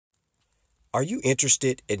Are you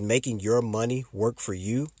interested in making your money work for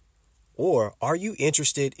you? Or are you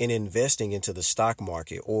interested in investing into the stock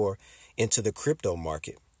market or into the crypto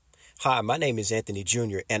market? Hi, my name is Anthony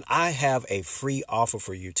Jr., and I have a free offer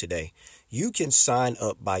for you today. You can sign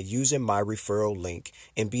up by using my referral link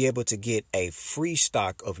and be able to get a free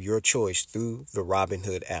stock of your choice through the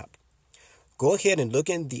Robinhood app. Go ahead and look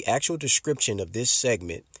in the actual description of this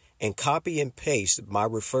segment and copy and paste my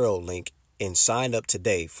referral link and sign up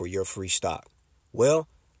today for your free stock. Well,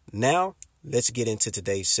 now let's get into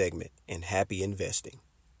today's segment and happy investing.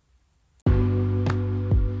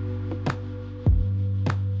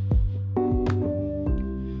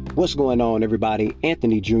 What's going on, everybody?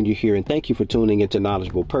 Anthony Jr. here, and thank you for tuning into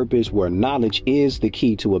Knowledgeable Purpose, where knowledge is the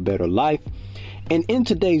key to a better life. And in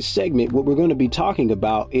today's segment, what we're going to be talking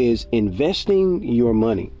about is investing your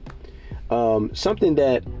money. Something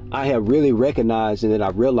that I have really recognized and that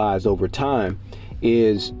I've realized over time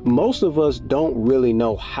is most of us don't really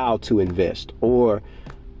know how to invest, or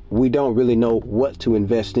we don't really know what to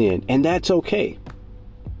invest in. And that's okay.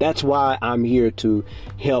 That's why I'm here to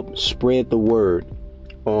help spread the word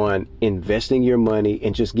on investing your money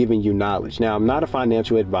and just giving you knowledge. Now, I'm not a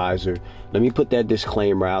financial advisor. Let me put that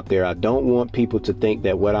disclaimer out there. I don't want people to think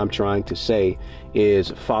that what I'm trying to say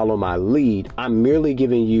is follow my lead. I'm merely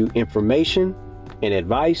giving you information and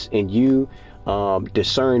advice, and you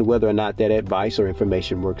discern whether or not that advice or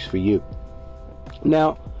information works for you.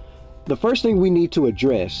 Now, the first thing we need to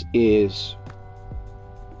address is,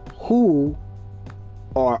 who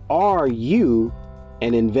or are you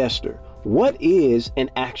an investor? What is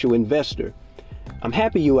an actual investor? I'm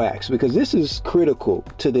happy you asked, because this is critical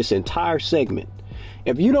to this entire segment.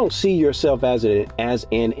 If you don't see yourself as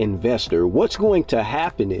an investor, what's going to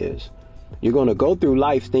happen is you're going to go through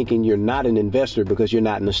life thinking you're not an investor because you're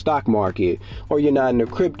not in the stock market, or you're not in the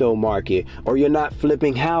crypto market, or you're not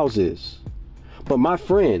flipping houses. But my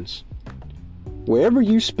friends, wherever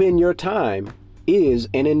you spend your time is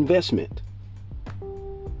an investment.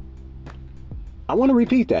 I want to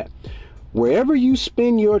repeat that. Wherever you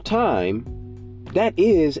spend your time, that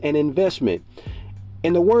is an investment.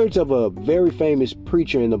 In the words of a very famous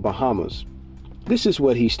preacher in the Bahamas, this is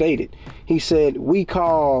what he stated. He said, "We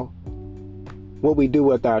call what we do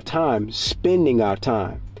with our time spending our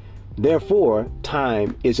time. Therefore,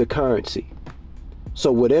 time is a currency."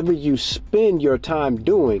 So whatever you spend your time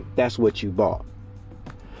doing, that's what you bought.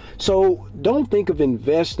 So don't think of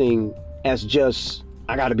investing as just,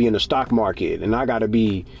 I got to be in the stock market and I got to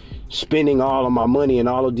be spending all of my money in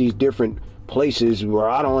all of these different places where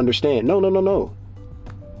I don't understand. No.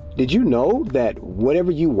 Did you know that whatever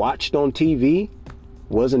you watched on TV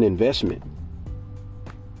was an investment?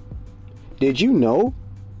 Did you know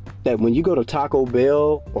that when you go to Taco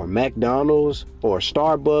Bell or McDonald's or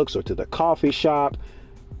Starbucks or to the coffee shop,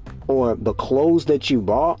 or the clothes that you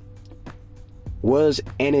bought was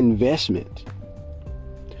an investment?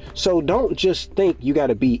 So don't just think you got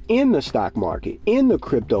to be in the stock market, in the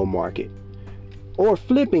crypto market, or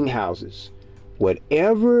flipping houses.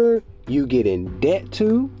 Whatever you get in debt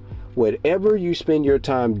to, whatever you spend your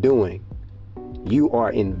time doing, you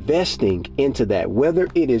are investing into that, whether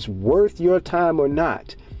it is worth your time or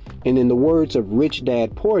not. And in the words of Rich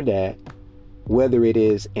Dad, Poor Dad, whether it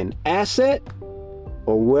is an asset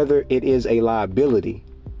or whether it is a liability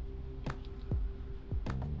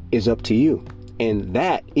is up to you. And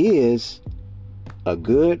that is a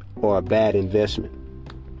good or a bad investment.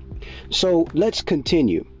 So let's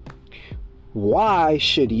continue. Why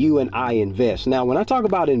should you and I invest? Now, when I talk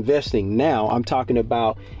about investing now, I'm talking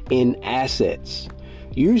about in assets.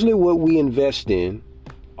 Usually what we invest in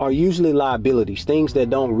are usually liabilities, things that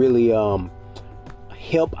don't really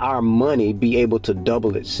help our money be able to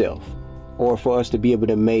double itself, or for us to be able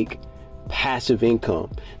to make passive income.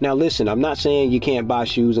 Now listen, I'm not saying you can't buy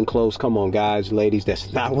shoes and clothes. Come on, guys, ladies,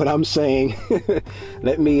 that's not what I'm saying.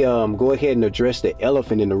 Let me go ahead and address the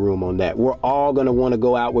elephant in the room on that. We're all going to want to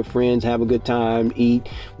go out with friends, have a good time, eat,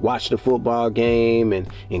 watch the football game,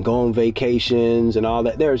 and go on vacations and all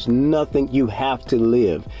that. There's nothing, you have to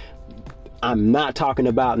live. I'm not talking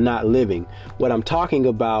about not living. What I'm talking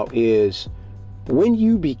about is when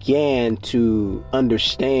you began to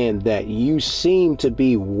understand that you seem to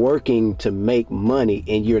be working to make money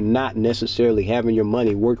and you're not necessarily having your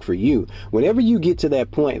money work for you. Whenever you get to that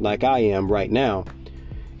point, like I am right now,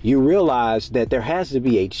 you realize that there has to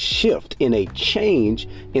be a shift in a change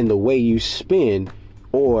in the way you spend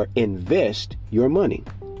or invest your money.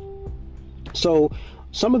 So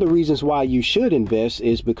some of the reasons why you should invest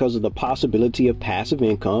is because of the possibility of passive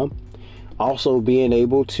income. Also being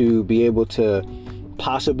able to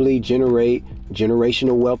possibly generate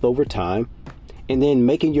generational wealth over time. and then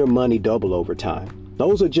making your money double over time.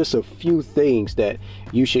 Those are just a few things that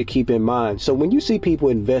you should keep in mind. So when you see people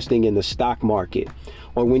investing in the stock market,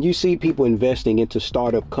 or when you see people investing into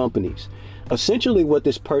startup companies, essentially what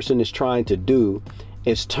this person is trying to do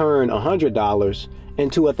is turn $100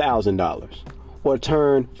 into $1,000, or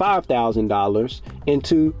turn $5,000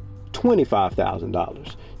 into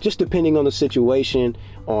 $25,000, just depending on the situation,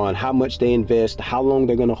 on how much they invest, how long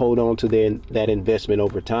they're going to hold on to that investment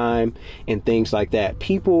over time, and things like that.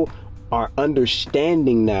 People are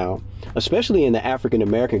understanding now, especially in the African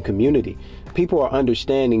American community, people are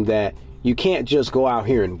understanding that you can't just go out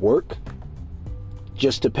here and work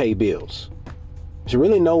just to pay bills. There's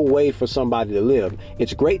really no way for somebody to live.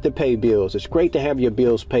 It's great to pay bills. It's great to have your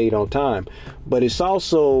bills paid on time, but it's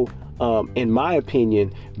also, in my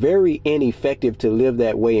opinion, very ineffective to live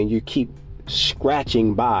that way and you keep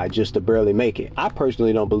scratching by just to barely make it. I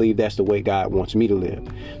personally don't believe that's the way God wants me to live.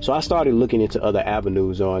 So I started looking into other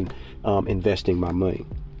avenues on investing my money.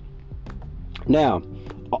 Now,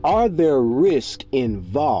 are there risks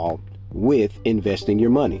involved with investing your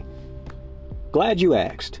money? Glad you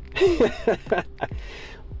asked.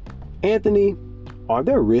 Anthony, are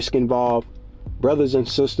there risks involved? Brothers and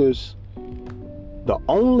sisters, the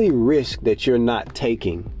only risk that you're not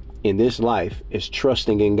taking in this life is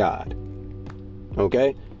trusting in God.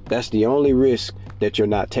 Okay? That's the only risk that you're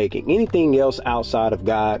not taking. Anything else outside of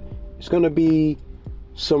God is going to be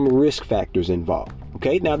some risk factors involved.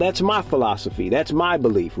 Okay? Now that's my philosophy. That's my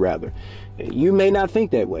belief, rather. You may not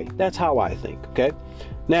think that way. That's how I think. Okay?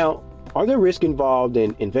 Now, are there risks involved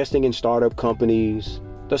in investing in startup companies,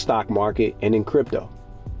 the stock market, and in crypto?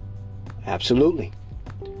 Absolutely.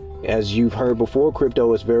 As you've heard before,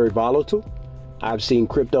 crypto is very volatile. I've seen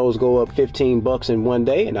cryptos go up $15 in one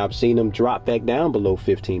day, and I've seen them drop back down below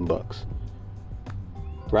 $15.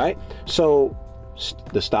 Right? So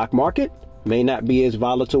the stock market may not be as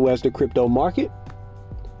volatile as the crypto market.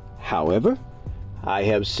 However, I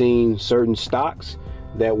have seen certain stocks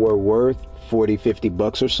that were worth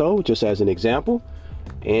 $40-50 or so, just as an example.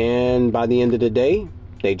 And by the end of the day,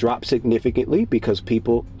 they drop significantly because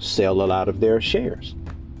people sell a lot of their shares.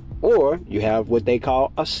 Or you have what they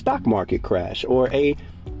call a stock market crash or a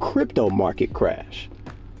crypto market crash.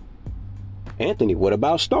 Anthony, what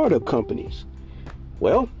about startup companies?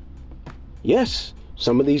 Well, yes,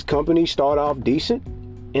 some of these companies start off decent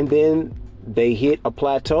and then they hit a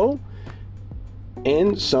plateau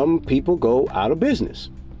and some people go out of business.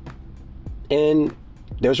 And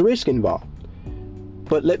there's risk involved.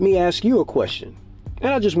 But let me ask you a question,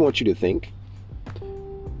 and I just want you to think.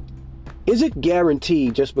 Is it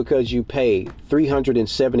guaranteed just because you pay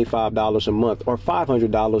 $375 a month or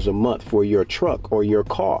 $500 a month for your truck or your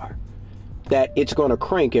car that it's going to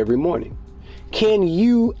crank every morning? Can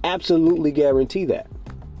you absolutely guarantee that?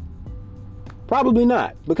 Probably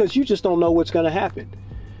not, because you just don't know what's going to happen.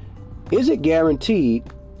 Is it guaranteed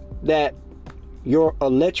that your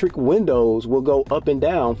electric windows will go up and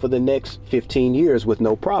down for the next 15 years with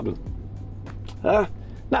no problem?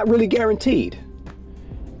 Not really guaranteed.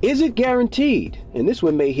 Is it guaranteed, and this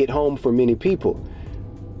one may hit home for many people,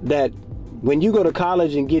 that when you go to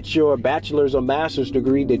college and get your bachelor's or master's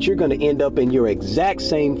degree, that you're going to end up in your exact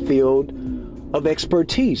same field of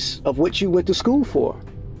expertise of what you went to school for?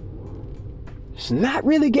 It's not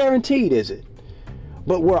really guaranteed, is it?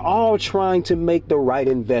 But we're all trying to make the right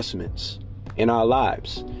investments in our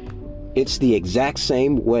lives. It's the exact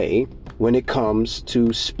same way when it comes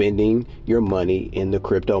to spending your money in the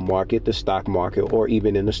crypto market, the stock market, or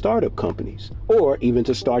even in the startup companies, or even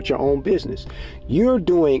to start your own business. You're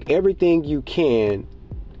doing everything you can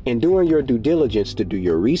and doing your due diligence to do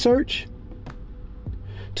your research,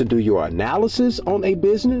 to do your analysis on a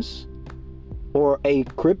business or a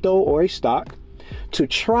crypto or a stock, to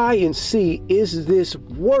try and see, is this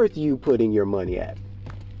worth you putting your money at?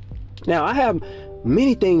 Now, I have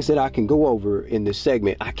many things that I can go over in this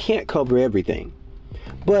segment. I can't cover everything.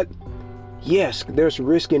 But yes, there's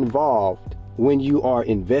risk involved when you are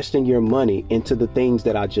investing your money into the things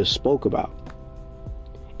that I just spoke about.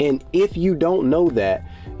 And if you don't know that,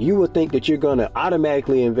 you would think that you're going to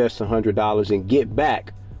automatically invest $100 and get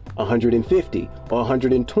back $150 or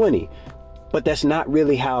 $120. But that's not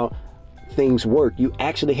really how things work. You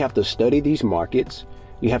actually have to study these markets.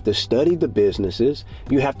 You have to study the businesses.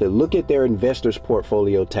 You have to look at their investors'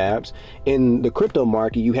 portfolio tabs. In the crypto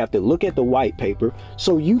market, you have to look at the white paper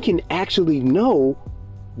so you can actually know,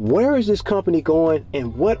 where is this company going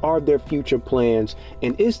and what are their future plans?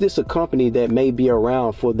 And is this a company that may be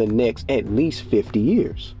around for the next at least 50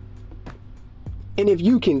 years? And if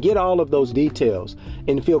you can get all of those details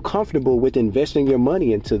and feel comfortable with investing your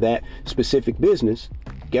money into that specific business,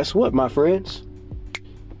 guess what, my friends?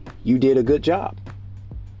 you did a good job.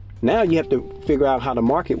 Now you have to figure out how the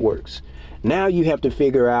market works. Now you have to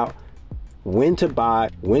figure out when to buy,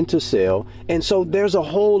 when to sell. And so there's a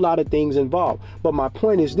whole lot of things involved. But my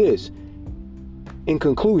point is this, in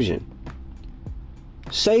conclusion,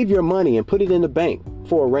 save your money and put it in the bank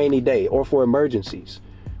for a rainy day or for emergencies.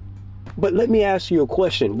 But let me ask you a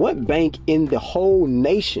question. What bank in the whole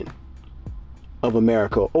nation of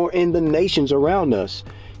America or in the nations around us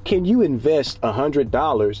can you invest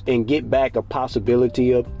 $100 and get back a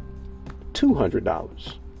possibility of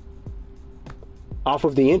 $200 off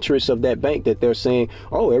of the interest of that bank that they're saying,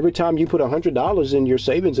 oh, every time you put $100 in your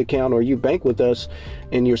savings account or you bank with us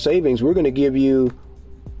in your savings, we're going to give you,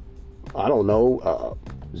 I don't know,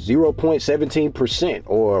 0.17%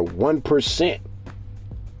 or 1%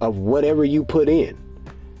 of whatever you put in.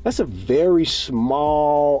 That's a very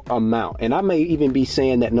small amount. And I may even be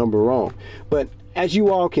saying that number wrong. But as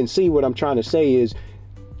you all can see, what I'm trying to say is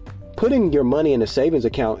putting your money in a savings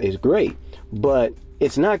account is great, but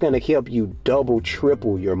it's not going to help you double,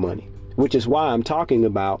 triple your money, which is why I'm talking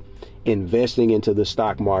about investing into the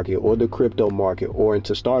stock market or the crypto market or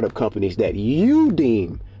into startup companies that you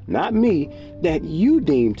deem, not me, that you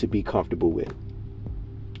deem to be comfortable with.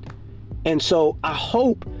 And so I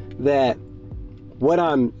hope that what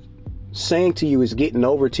I'm saying to you is getting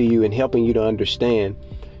over to you and helping you to understand.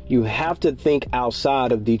 You have to think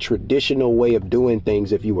outside of the traditional way of doing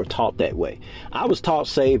things if you were taught that way. I was taught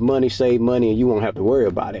save money, and you won't have to worry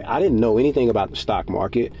about it. I didn't know anything about the stock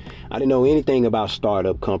market. I didn't know anything about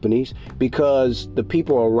startup companies because the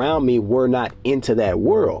people around me were not into that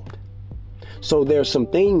world. So there's some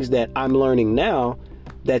things that I'm learning now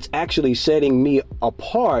that's actually setting me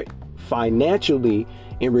apart financially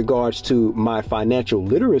in regards to my financial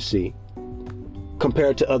literacy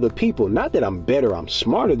compared to other people. Not that I'm better, I'm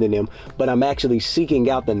smarter than them, but I'm actually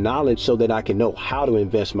seeking out the knowledge so that I can know how to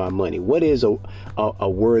invest my money. What is a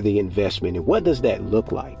worthy investment and what does that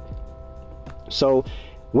look like? So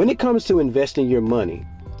when it comes to investing your money,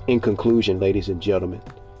 in conclusion, ladies and gentlemen,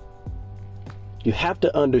 you have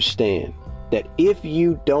to understand that if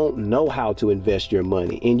you don't know how to invest your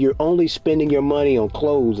money and you're only spending your money on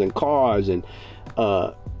clothes and cars and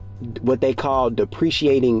what they call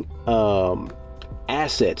depreciating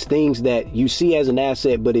assets, things that you see as an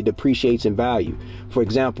asset, but it depreciates in value. For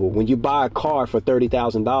example, when you buy a car for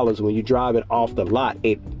 $30,000, when you drive it off the lot,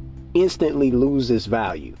 it instantly loses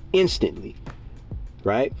value, instantly,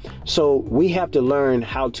 right? So we have to learn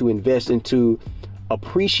how to invest into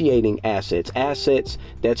appreciating assets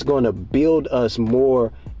that's going to build us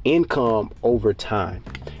more income over time.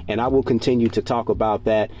 And I will continue to talk about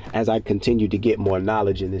that as I continue to get more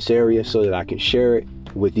knowledge in this area so that I can share it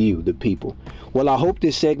with you, the people. Well, I hope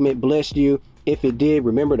this segment blessed you. If it did,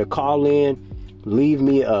 remember to call in, leave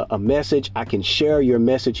me a message. I can share your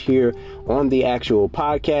message here on the actual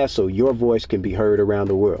podcast so your voice can be heard around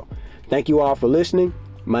the world. Thank you all for listening.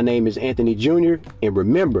 My name is Anthony Jr. And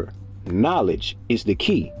remember, knowledge is the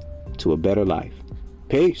key to a better life.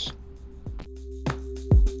 Peace.